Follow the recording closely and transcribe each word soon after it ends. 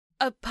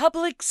A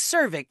public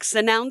cervix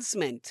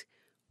announcement.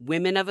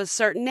 Women of a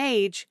certain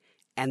age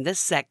and the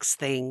sex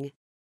thing.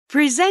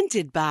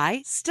 Presented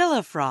by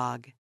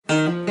Stillafrog.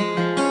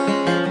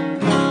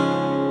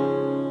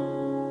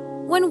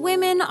 When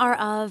women are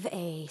of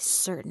a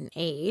certain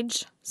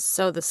age,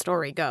 so the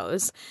story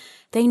goes,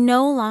 they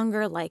no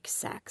longer like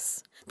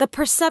sex. The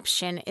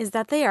perception is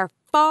that they are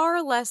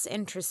far less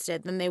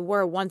interested than they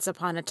were once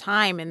upon a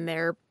time in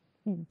their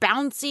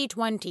bouncy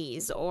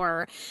 20s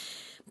or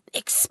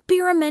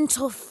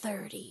experimental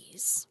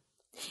 30s.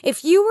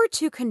 If you were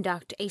to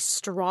conduct a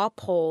straw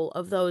poll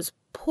of those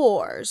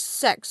poor,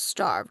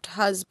 sex-starved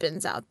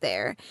husbands out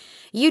there,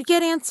 you'd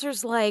get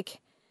answers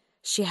like,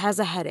 she has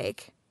a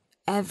headache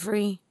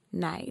every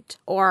night,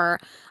 or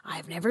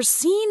I've never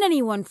seen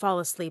anyone fall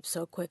asleep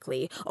so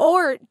quickly,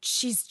 or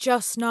she's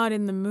just not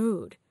in the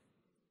mood.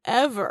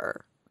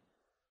 Ever.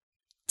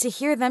 To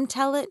hear them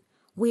tell it,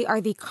 we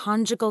are the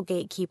conjugal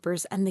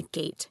gatekeepers and the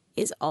gate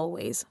is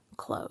always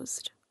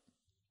closed.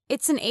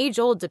 It's an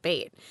age-old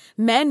debate.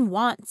 Men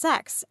want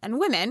sex, and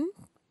women,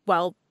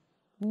 well,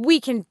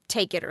 we can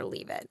take it or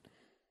leave it.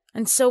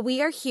 And so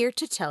we are here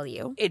to tell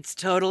you. It's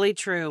totally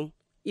true.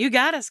 You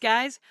got us,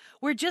 guys.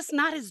 We're just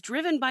not as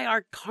driven by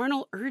our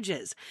carnal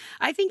urges.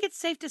 I think it's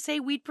safe to say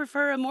we'd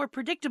prefer a more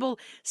predictable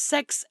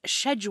sex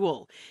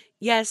schedule.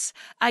 Yes,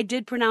 I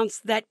did pronounce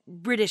that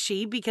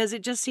Britishy because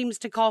it just seems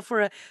to call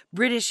for a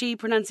Britishy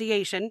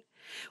pronunciation.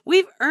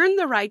 We've earned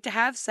the right to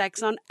have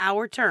sex on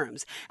our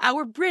terms,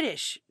 our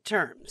British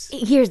terms.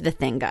 Here's the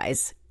thing,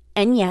 guys.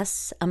 And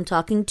yes, I'm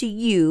talking to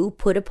you,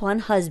 put upon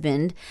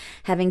husband,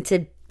 having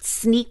to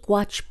sneak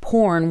watch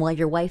porn while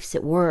your wife's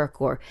at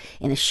work or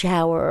in the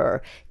shower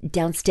or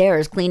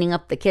downstairs cleaning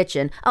up the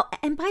kitchen. Oh,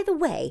 and by the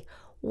way,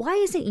 why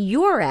isn't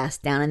your ass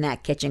down in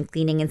that kitchen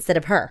cleaning instead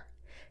of her?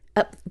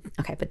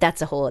 Okay, but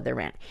that's a whole other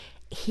rant.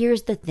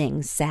 Here's the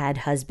thing, sad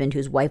husband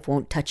whose wife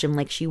won't touch him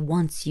like she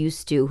once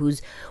used to,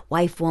 whose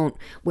wife won't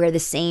wear the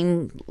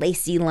same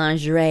lacy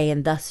lingerie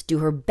and thus do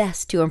her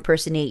best to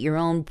impersonate your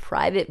own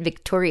private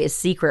Victoria's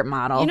Secret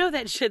model. You know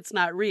that shit's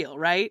not real,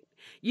 right?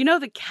 You know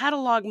the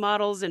catalog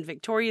models and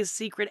Victoria's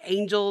Secret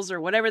angels or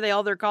whatever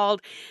they're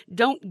called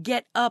don't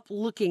get up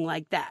looking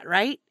like that,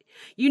 right?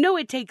 You know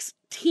it takes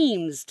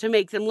teams to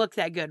make them look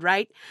that good,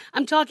 right?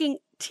 I'm talking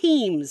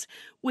teams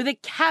with a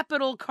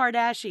capital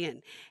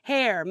Kardashian.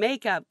 Hair,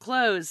 makeup,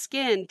 clothes,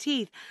 skin,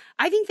 teeth.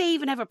 I think they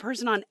even have a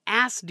person on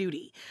ass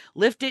duty.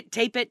 Lift it,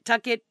 tape it,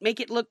 tuck it, make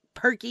it look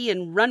perky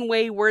and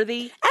runway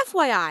worthy.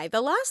 FYI,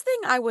 the last thing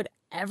I would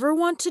ever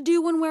want to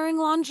do when wearing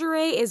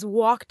lingerie is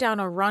walk down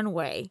a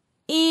runway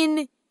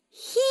in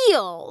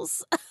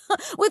heels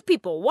with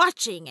people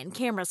watching and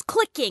cameras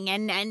clicking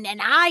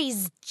and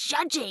eyes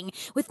judging.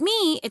 With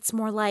me, it's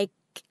more like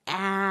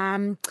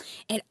an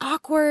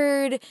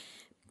awkward,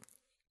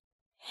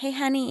 hey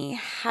honey,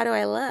 how do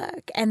I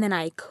look? And then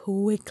I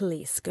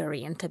quickly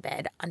scurry into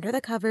bed under the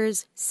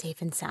covers,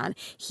 safe and sound.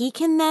 He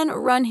can then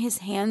run his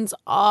hands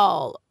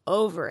all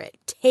over it,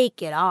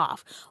 take it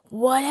off,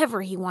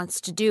 whatever he wants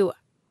to do.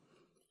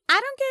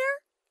 I don't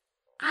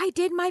care. I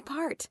did my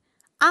part.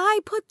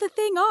 I put the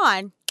thing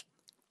on.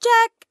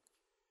 Check.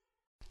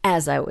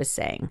 As I was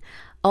saying,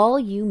 all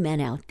you men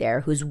out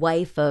there whose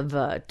wife of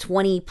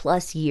 20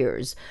 plus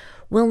years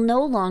will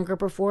no longer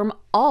perform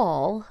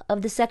all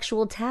of the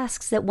sexual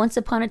tasks that once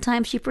upon a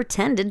time she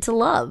pretended to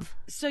love.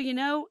 So,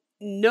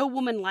 no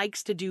woman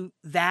likes to do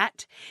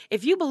that.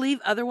 If you believe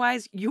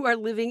otherwise, you are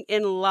living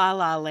in la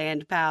la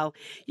land, pal.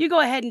 You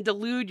go ahead and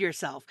delude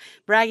yourself,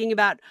 bragging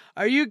about,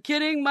 are you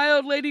kidding? My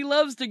old lady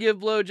loves to give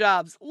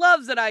blowjobs.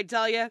 Loves it, I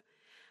tell you.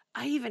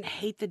 I even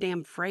hate the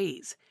damn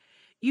phrase.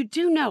 You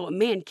do know a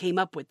man came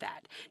up with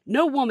that.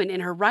 No woman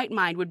in her right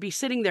mind would be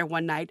sitting there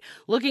one night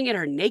looking at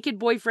her naked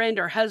boyfriend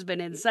or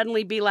husband and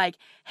suddenly be like,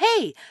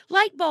 hey,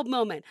 light bulb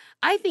moment.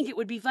 I think it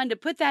would be fun to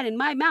put that in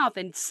my mouth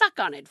and suck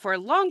on it for a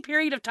long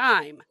period of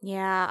time.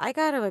 Yeah, I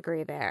gotta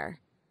agree there.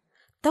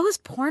 Those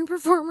porn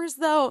performers,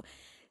 though,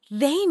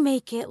 they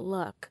make it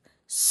look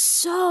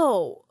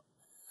so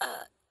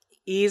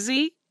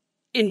easy,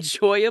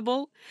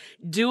 enjoyable,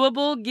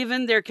 doable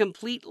given their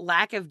complete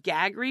lack of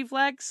gag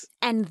reflex.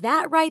 And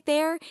that right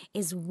there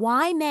is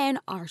why men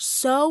are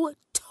so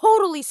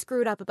totally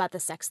screwed up about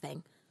the sex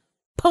thing.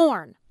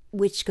 Porn.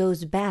 Which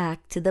goes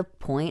back to the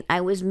point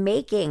I was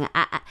making.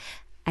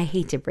 I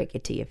hate to break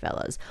it to you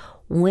fellas.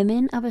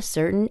 Women of a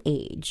certain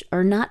age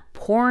are not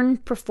porn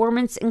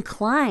performance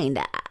inclined.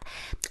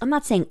 I'm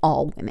not saying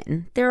all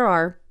women. There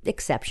are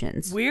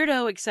exceptions.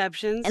 Weirdo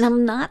exceptions. And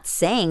I'm not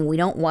saying we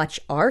don't watch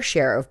our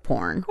share of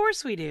porn. Of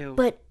course we do.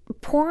 But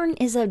porn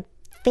is a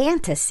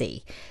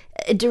fantasy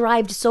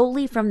derived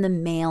solely from the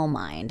male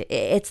mind.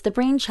 It's the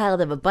brainchild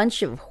of a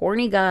bunch of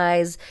horny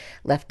guys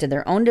left to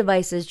their own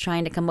devices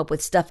trying to come up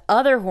with stuff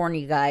other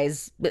horny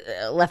guys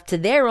left to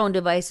their own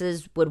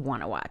devices would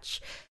want to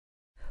watch.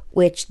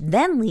 which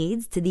then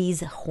leads to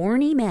these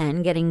horny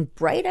men getting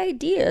bright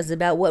ideas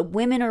about what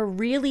women are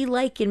really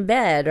like in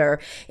bed or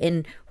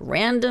in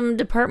random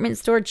department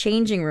store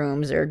changing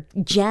rooms or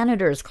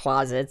janitor's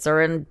closets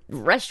or in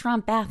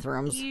restaurant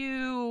bathrooms.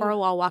 Or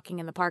while walking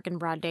in the park in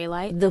broad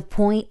daylight. The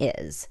point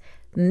is,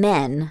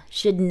 men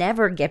should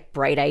never get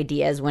bright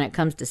ideas when it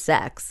comes to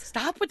sex.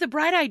 Stop with the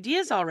bright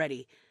ideas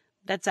already.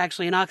 That's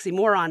actually an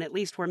oxymoron, at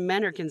least where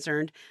men are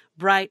concerned.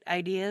 Bright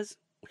ideas?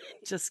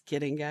 Just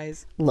kidding,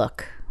 guys.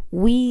 Look,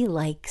 we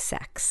like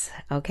sex,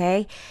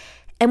 okay?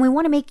 And we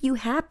want to make you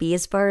happy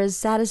as far as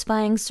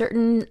satisfying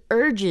certain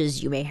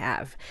urges you may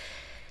have.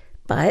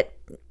 But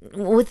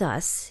with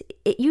us,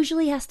 it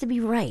usually has to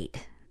be right.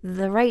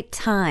 The right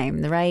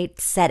time, the right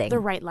setting. The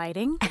right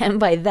lighting. And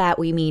by that,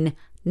 we mean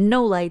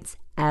no lights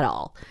at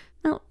all.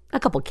 No, a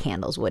couple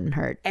candles wouldn't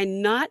hurt.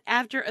 And not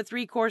after a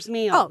 3-course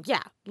meal. Oh,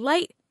 yeah.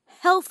 Light,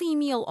 healthy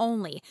meal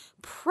only,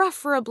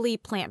 preferably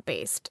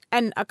plant-based,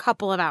 and a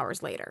couple of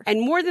hours later.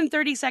 And more than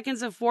 30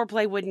 seconds of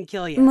foreplay wouldn't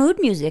kill you.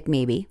 Mood music,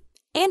 maybe.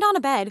 And on a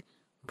bed,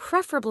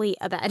 preferably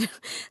a bed.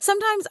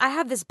 Sometimes I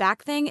have this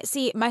back thing.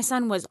 See, my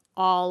son was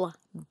all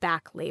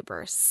back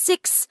labor,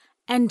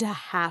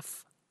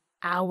 6.5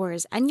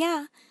 hours. And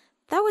yeah,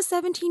 that was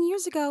 17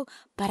 years ago,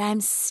 but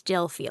I'm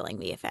still feeling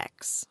the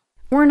effects.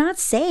 We're not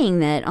saying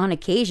that on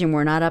occasion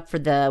we're not up for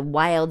the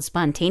wild,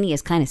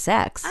 spontaneous kind of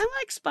sex. I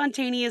like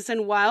spontaneous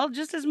and wild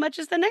just as much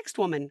as the next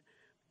woman.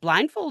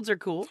 Blindfolds are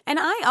cool. And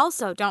I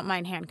also don't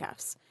mind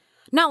handcuffs.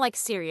 Not like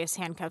serious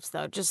handcuffs,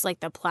 though, just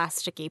like the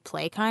plasticky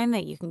play kind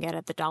that you can get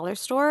at the dollar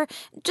store,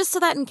 just so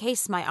that in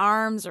case my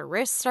arms or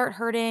wrists start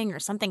hurting or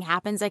something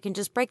happens, I can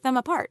just break them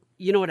apart.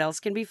 You know what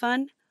else can be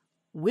fun?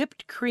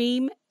 Whipped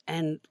cream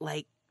and,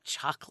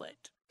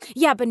 chocolate.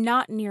 Yeah, but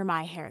not near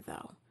my hair,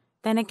 though.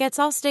 Then it gets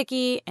all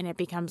sticky and it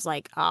becomes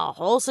like a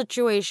whole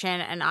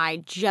situation and I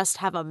just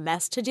have a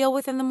mess to deal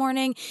with in the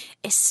morning,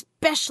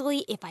 especially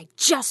if I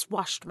just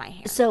washed my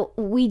hair. So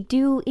we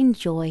do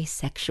enjoy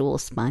sexual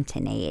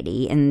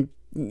spontaneity and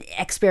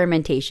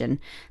experimentation,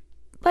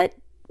 but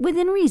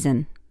within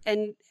reason.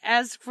 And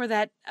as for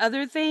that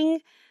other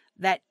thing,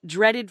 that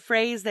dreaded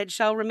phrase that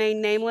shall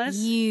remain nameless,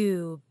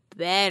 You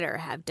better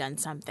have done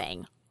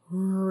something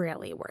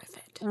really worth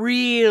it.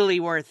 really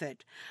worth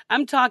it.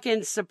 I'm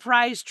talking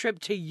surprise trip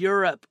to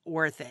Europe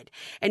worth it.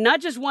 And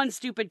not just one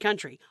stupid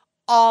country,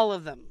 all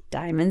of them.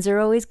 Diamonds are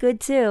always good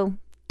too.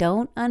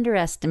 Don't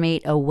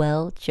underestimate a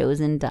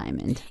well-chosen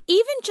diamond.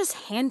 Even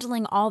just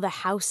handling all the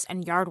house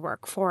and yard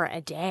work for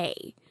a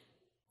day,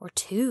 or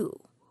 2,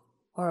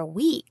 or a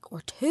week, or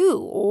 2,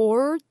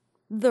 or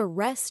the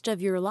rest of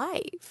your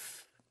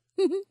life.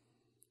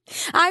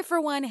 I,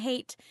 for one,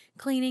 hate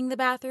cleaning the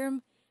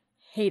bathroom.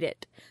 Hate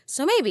it.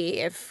 So maybe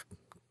if,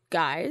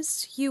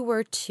 guys, you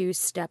were to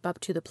step up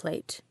to the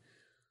plate,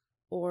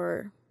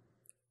 or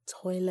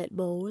toilet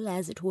bowl,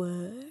 as it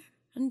were,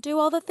 and do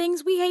all the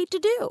things we hate to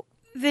do.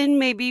 Then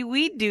maybe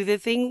we'd do the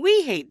thing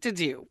we hate to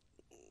do.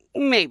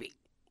 Maybe.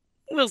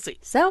 We'll see.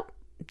 So,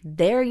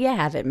 there you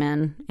have it,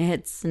 men.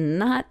 It's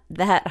not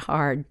that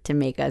hard to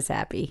make us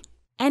happy.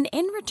 And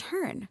in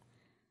return,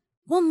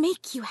 we'll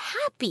make you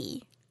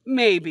happy.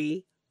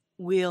 Maybe.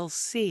 We'll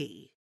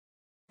see.